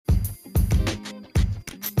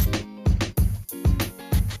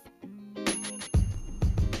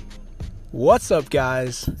What's up,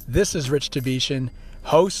 guys? This is Rich Tabishan,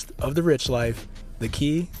 host of The Rich Life, the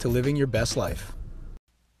key to living your best life.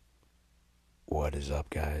 What is up,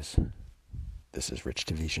 guys? This is Rich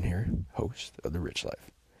Tabishan here, host of The Rich Life.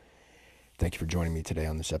 Thank you for joining me today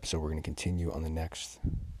on this episode. We're going to continue on the next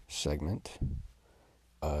segment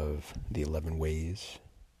of the 11 ways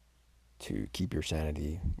to keep your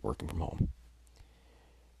sanity working from home.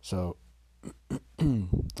 So, the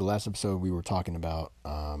last episode we were talking about,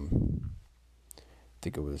 I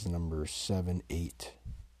think it was number 7, 8,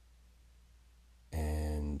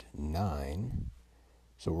 and 9.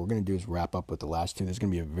 So what we're going to do is wrap up with the last two. This is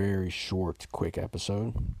going to be a very short, quick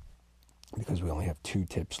episode because we only have 2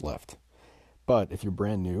 tips left. But if you're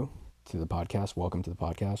brand new to the podcast, welcome to the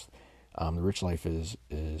podcast. The Rich Life is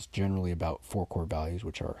generally about 4 core values,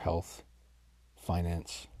 which are health,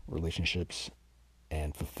 finance, relationships,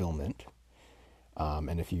 and fulfillment.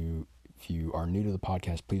 And if you are new to the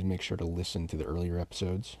podcast, please make sure to listen to the earlier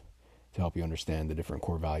episodes to help you understand the different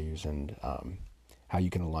core values and how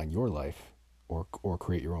you can align your life or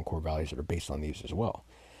create your own core values that are based on these as well.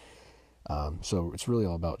 So it's really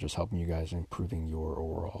all about just helping you guys improving your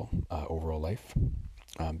overall life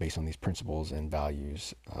based on these principles and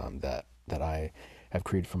values that I have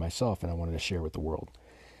created for myself and I wanted to share with the world.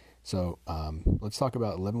 So let's talk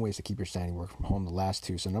about 11 ways to keep your sanity working from home, the last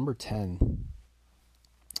 2. So number 10,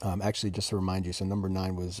 actually just to remind you, so number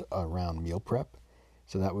 9 was around meal prep.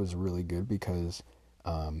 So that was really good because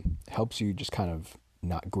helps you just kind of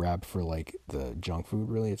not grab for like the junk food.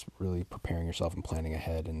 Really, it's really preparing yourself and planning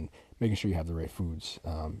ahead and making sure you have the right foods,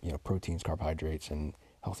 proteins, carbohydrates, and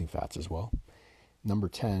healthy fats as well. Number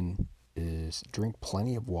 10 is drink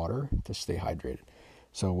plenty of water to stay hydrated.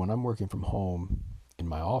 So when I'm working from home in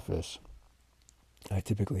my office, I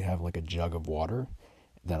typically have like a jug of water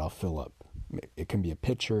that I'll fill up. It can be a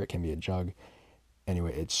pitcher, it can be a jug.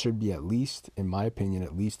 Anyway, it should be at least, in my opinion,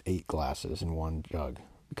 at least 8 glasses in one jug.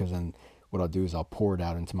 Because then what I'll do is I'll pour it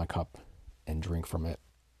out into my cup and drink from it.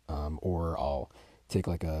 Or I'll take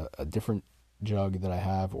like a different jug that I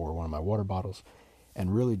have or one of my water bottles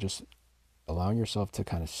and really just allowing yourself to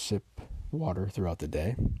kind of sip water throughout the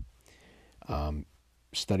day.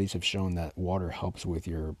 Studies have shown that water helps with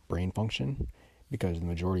your brain function because the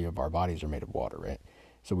majority of our bodies are made of water, right?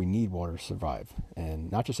 So we need water to survive,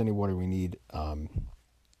 and not just any water. We need,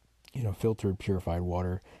 filtered, purified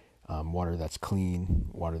water, water that's clean,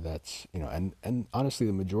 water that's, and honestly,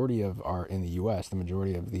 the majority of in the U.S., the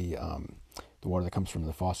majority of the water that comes from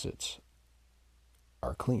the faucets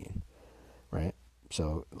are clean, right?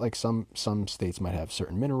 So like some states might have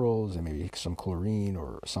certain minerals and maybe some chlorine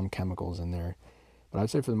or some chemicals in there. But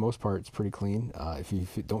I'd say for the most part, it's pretty clean. If you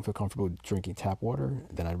don't feel comfortable drinking tap water,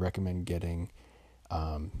 then I'd recommend getting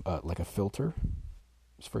like a filter.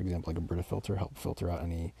 So for example, like a Brita filter, help filter out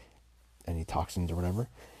any toxins or whatever.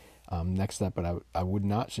 Next step, but I would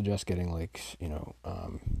not suggest getting like,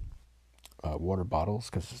 water bottles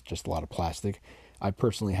because it's just a lot of plastic. I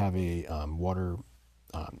personally have a water,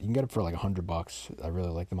 you can get it for like $100. I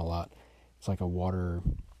really like them a lot. It's like a water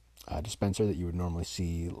dispenser that you would normally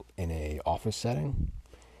see in a office setting.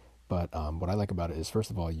 But what I like about it is,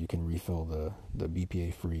 first of all, you can refill the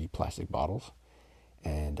BPA-free plastic bottles.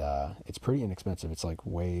 And it's pretty inexpensive. It's like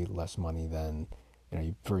way less money than,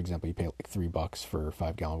 for example, you pay like $3 for a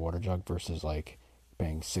 5-gallon water jug versus like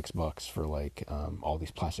paying $6 for like all these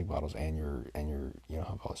plastic bottles and your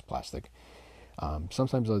have all this plastic.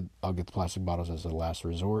 Sometimes I'll get the plastic bottles as a last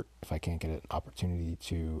resort if I can't get an opportunity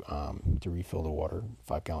to refill the water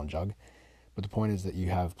 5-gallon jug. But the point is that you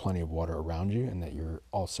have plenty of water around you and that you're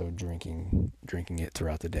also drinking it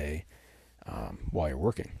throughout the day while you're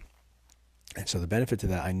working. And so the benefit to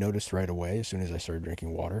that I noticed right away as soon as I started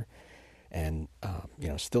drinking water, and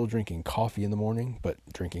still drinking coffee in the morning, but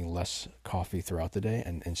drinking less coffee throughout the day,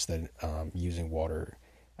 and instead using water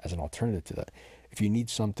as an alternative to that. If you need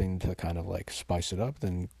something to kind of like spice it up,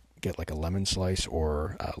 then get like a lemon slice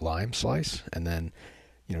or a lime slice, and then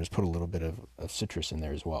just put a little bit of citrus in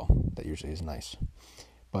there as well. That usually is nice.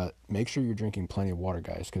 But make sure you're drinking plenty of water,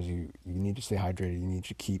 guys, because you need to stay hydrated. You need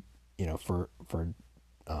to keep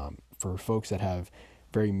for folks that have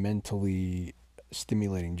very mentally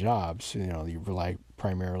stimulating jobs, you rely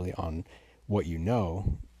primarily on what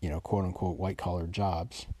quote unquote white collar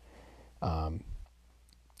jobs,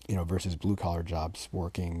 versus blue collar jobs,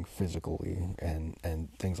 working physically and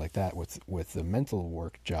things like that. With the mental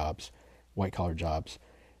work jobs, white collar jobs,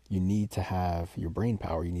 you need to have your brain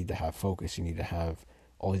power, you need to have focus, you need to have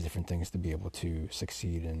all these different things to be able to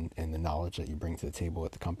succeed in the knowledge that you bring to the table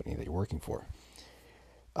at the company that you're working for.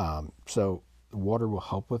 So water will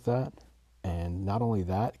help with that. And not only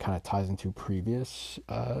that, it kind of ties into previous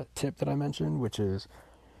tip that I mentioned, which is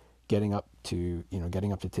getting up to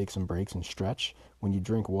take some breaks and stretch. When you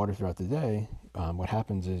drink water throughout the day, what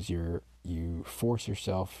happens is you force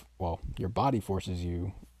yourself. Well, your body forces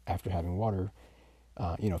you after having water.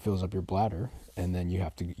 Fills up your bladder, and then you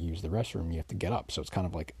have to use the restroom. You have to get up, so it's kind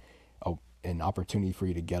of like an opportunity for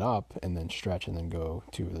you to get up and then stretch and then go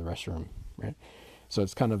to the restroom, right? So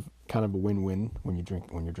it's kind of a win-win when you're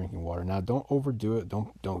drinking water. Now, don't overdo it.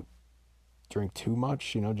 Don't drink too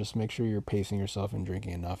much. Just make sure you're pacing yourself and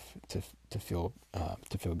drinking enough to feel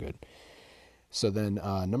good. So then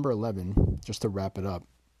number 11, just to wrap it up.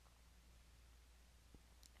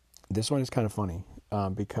 This one is kind of funny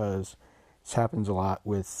because this happens a lot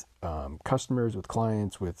with customers, with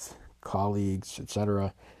clients, with colleagues,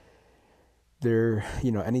 etc.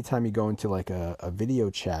 Anytime you go into like a video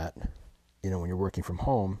chat, when you're working from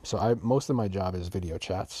home. So most of my job is video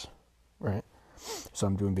chats, right? So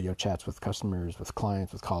I'm doing video chats with customers, with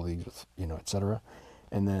clients, with colleagues, with, etc.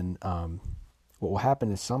 And then what will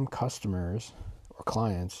happen is some customers or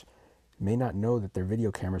clients may not know that their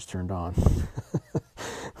video camera's turned on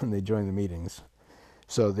when they join the meetings.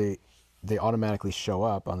 So they automatically show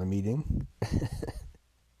up on the meeting.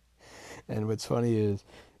 And what's funny is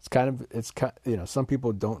some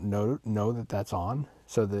people don't know that that's on.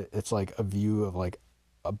 So that it's like a view of like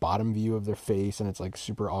a bottom view of their face, and it's like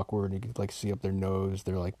super awkward. You could like see up their nose.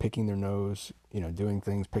 They're like picking their nose, doing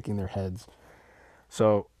things, picking their heads.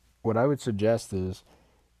 So what I would suggest is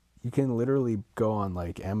you can literally go on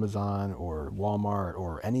like Amazon or Walmart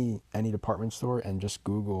or any department store and just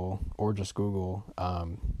Google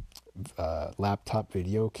laptop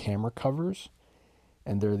video camera covers.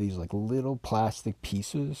 And there are these like little plastic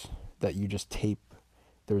pieces that you just tape.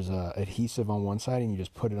 There's a adhesive on one side, and you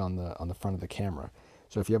just put it on the front of the camera.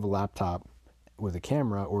 So if you have a laptop with a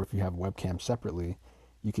camera, or if you have webcam separately,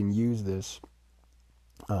 you can use this.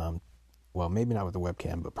 Well, maybe not with the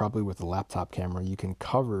webcam, but probably with the laptop camera, you can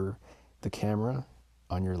cover the camera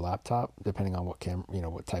on your laptop, depending on what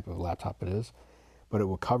what type of laptop it is. But it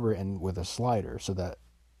will cover it with a slider, so that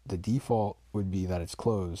the default would be that it's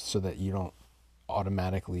closed, so that you don't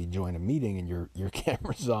automatically join a meeting and your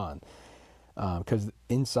camera's on. Because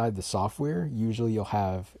inside the software, usually you'll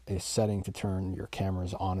have a setting to turn your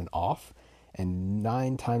cameras on and off. And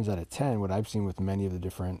 9 times out of 10, what I've seen with many of the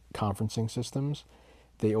different conferencing systems,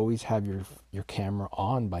 they always have your camera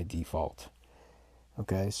on by default.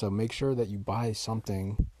 Okay, so make sure that you buy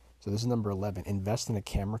something. So this is number 11. Invest in a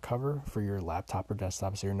camera cover for your laptop or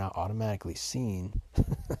desktop so you're not automatically seen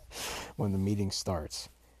when the meeting starts.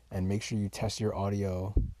 And make sure you test your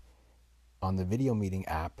audio on the video meeting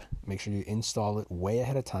app. Make sure you install it way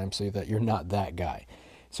ahead of time so that you're not that guy.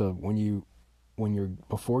 So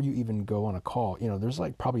before you even go on a call, there's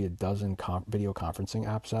like probably a dozen video conferencing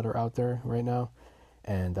apps that are out there right now,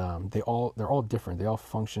 and they're all different. They all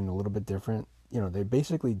function a little bit different. They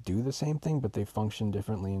basically do the same thing, but they function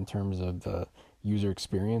differently in terms of the user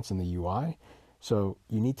experience and the UI. So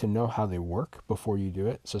you need to know how they work before you do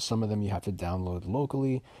it. So some of them you have to download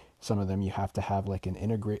locally. Some of them you have to have like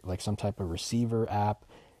some type of receiver app.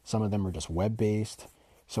 Some of them are just web-based.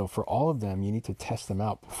 So for all of them, you need to test them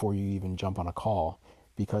out before you even jump on a call,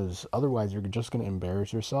 because otherwise you're just going to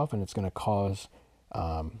embarrass yourself, and it's going to cause,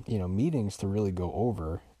 meetings to really go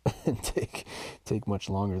over and take much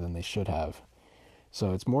longer than they should have.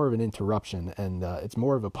 So it's more of an interruption, and it's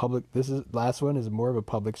more of a last one is more of a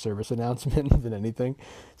public service announcement than anything.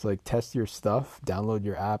 It's like, test your stuff, download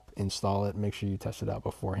your app, install it, make sure you test it out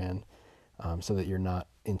beforehand, so that you're not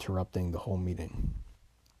interrupting the whole meeting.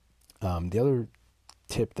 The other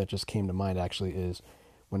tip that just came to mind actually is,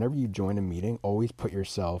 whenever you join a meeting, always put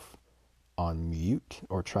yourself on mute,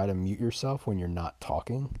 or try to mute yourself when you're not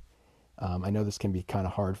talking. I know this can be kind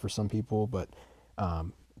of hard for some people, but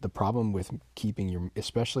the problem with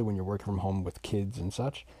especially when you're working from home with kids and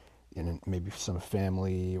such, and maybe some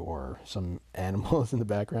family or some animals in the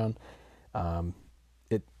background,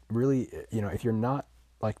 it really, if you're not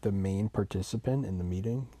like the main participant in the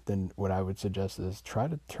meeting, then what I would suggest is try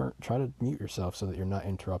to mute yourself so that you're not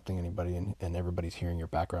interrupting anybody and everybody's hearing your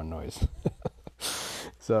background noise.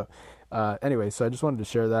 So anyway, so I just wanted to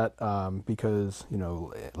share that because,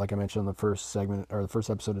 like I mentioned in the first segment, or the first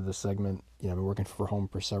episode of this segment, I've been working from home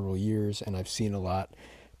for several years, and I've seen a lot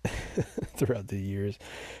throughout the years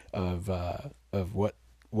of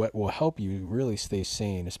what will help you really stay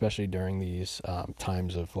sane, especially during these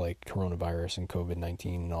times of like coronavirus and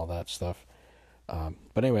COVID-19 and all that stuff.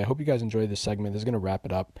 But anyway, I hope you guys enjoyed this segment. This is going to wrap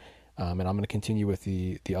it up. And I'm going to continue with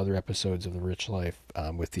the other episodes of The Rich Life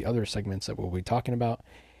with the other segments that we'll be talking about.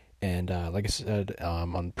 And like I said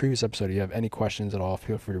on the previous episode, if you have any questions at all,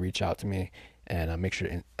 feel free to reach out to me, and make sure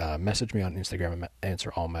to message me on Instagram and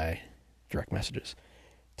answer all my direct messages.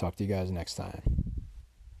 Talk to you guys next time.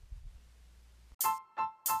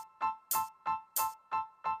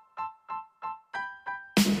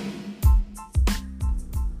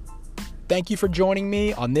 Thank you for joining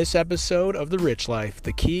me on this episode of The Rich Life,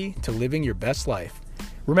 the key to living your best life.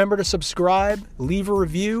 Remember to subscribe, leave a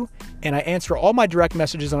review, and I answer all my direct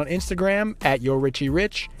messages on Instagram at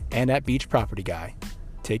YourRichieRich and at Beach Property Guy.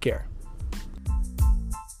 Take care.